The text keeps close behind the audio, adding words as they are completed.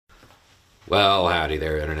Well, howdy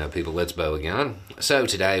there, Internet people. It's Bo again. So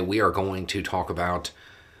today we are going to talk about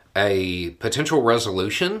a potential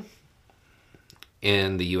resolution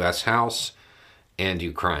in the U.S. House and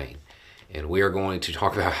Ukraine. And we are going to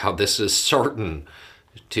talk about how this is certain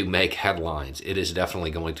to make headlines. It is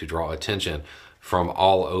definitely going to draw attention from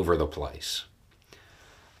all over the place.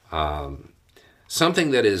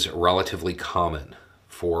 Something that is relatively common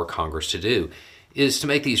for Congress to do is to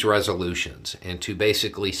make these resolutions and to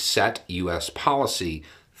basically set U.S. policy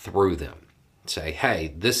through them. Say,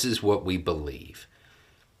 hey, this is what we believe.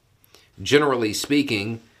 Generally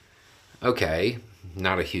speaking, okay,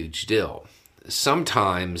 not a huge deal.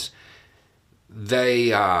 Sometimes they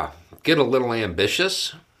get a little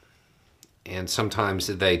ambitious, and sometimes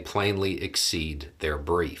they plainly exceed their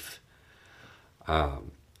brief.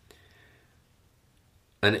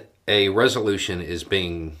 A resolution is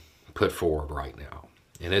being put forward right now,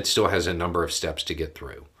 and it still has a number of steps to get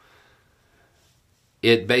through.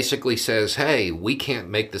 It basically says, hey, we can't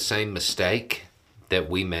make the same mistake that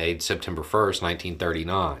we made September 1st,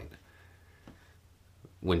 1939,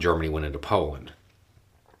 when Germany went into Poland.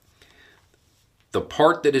 The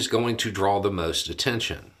part that is going to draw the most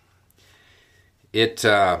attention, it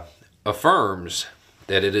affirms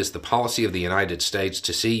that it is the policy of the United States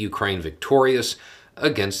to see Ukraine victorious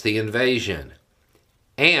against the invasion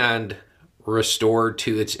and restored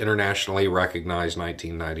to its internationally recognized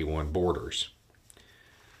 1991 borders.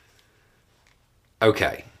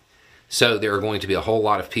 Okay, so there are going to be a whole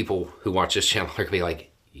lot of people who watch this channel who are going to be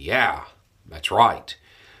like, yeah, that's right.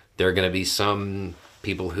 There are going to be some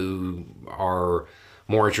people who are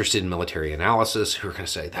more interested in military analysis who are going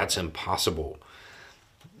to say, that's impossible.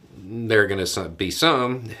 There are going to be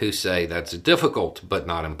some who say that's difficult but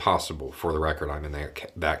not impossible. For the record, I'm in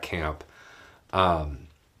that camp.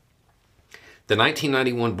 The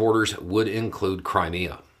 1991 borders would include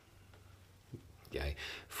Crimea. Okay.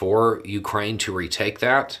 For Ukraine to retake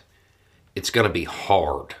that, it's going to be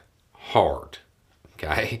hard.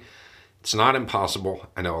 Okay. It's not impossible.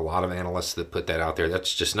 I know a lot of analysts that put that out there.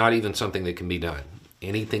 That's just not even something that can be done.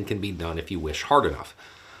 Anything can be done if you wish hard enough.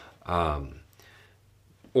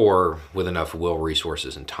 Or with enough will,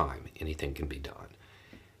 resources, and time. Anything can be done.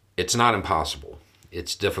 It's not impossible.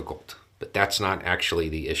 It's difficult. But that's not actually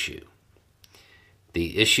the issue.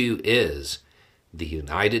 The issue is the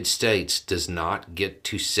United States does not get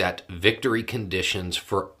to set victory conditions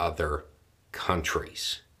for other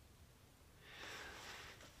countries.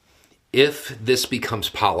 If this becomes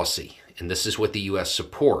policy, and this is what the U.S.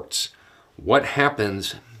 supports, what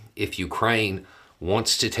happens if Ukraine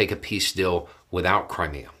wants to take a peace deal without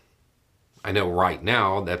Crimea? I know right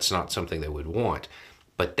now that's not something they would want,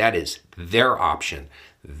 but that is their option,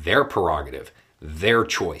 their prerogative, their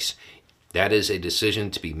choice. That is a decision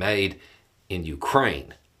to be made in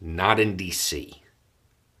Ukraine, not in D.C.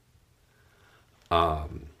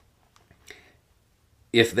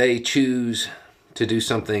 If they choose to do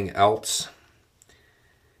something else,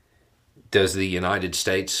 does the United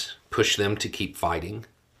States push them to keep fighting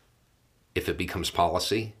if it becomes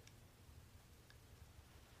policy?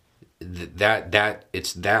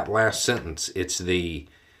 It's that last sentence. It's the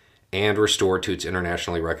and restored to its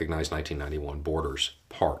internationally recognized 1991 borders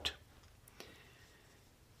part.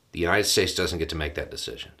 The United States doesn't get to make that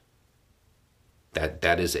decision.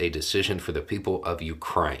 That is a decision for the people of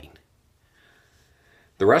Ukraine.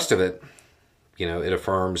 The rest of it, it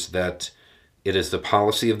affirms that it is the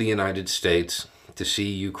policy of the United States to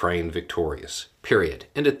see Ukraine victorious. Period.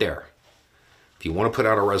 End it there. If you want to put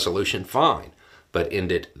out a resolution, fine, but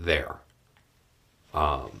end it there.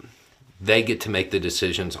 They get to make the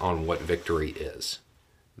decisions on what victory is.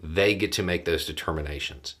 They get to make those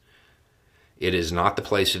determinations. It is not the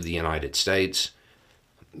place of the United States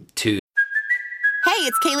to... Hey,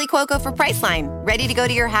 it's Kaylee Cuoco for Priceline. Ready to go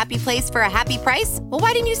to your happy place for a happy price? Well,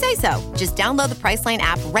 why didn't you say so? Just download the Priceline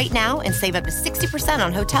app right now and save up to 60%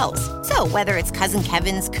 on hotels. So whether it's Cousin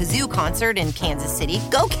Kevin's Kazoo Concert in Kansas City,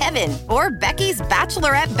 go Kevin, or Becky's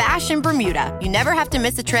Bachelorette Bash in Bermuda, you never have to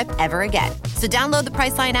miss a trip ever again. So download the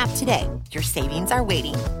Priceline app today. Your savings are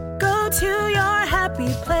waiting. Go to your happy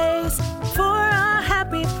place for a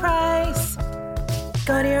happy price.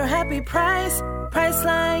 Go to your happy price,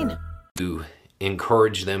 Priceline. To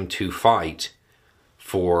encourage them to fight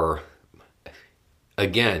for,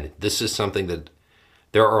 again, this is something that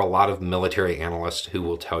there are a lot of military analysts who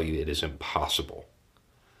will tell you it is impossible.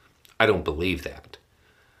 I don't believe that.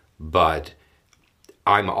 But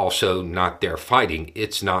I'm also not there fighting.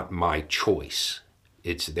 It's not my choice.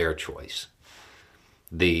 It's their choice.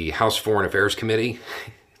 The House Foreign Affairs Committee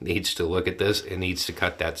needs to look at this and needs to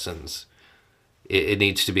cut that sentence. It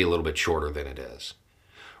needs to be a little bit shorter than it is.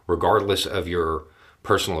 regardless of your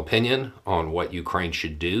personal opinion on what Ukraine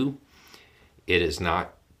should do, it is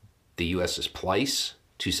not the U.S.'s place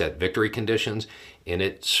to set victory conditions, and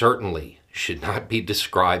it certainly should not be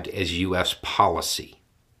described as U.S. policy.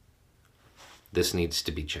 This needs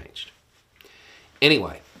to be changed.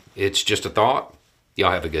 Anyway, it's just a thought.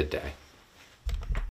 Y'all have a good day.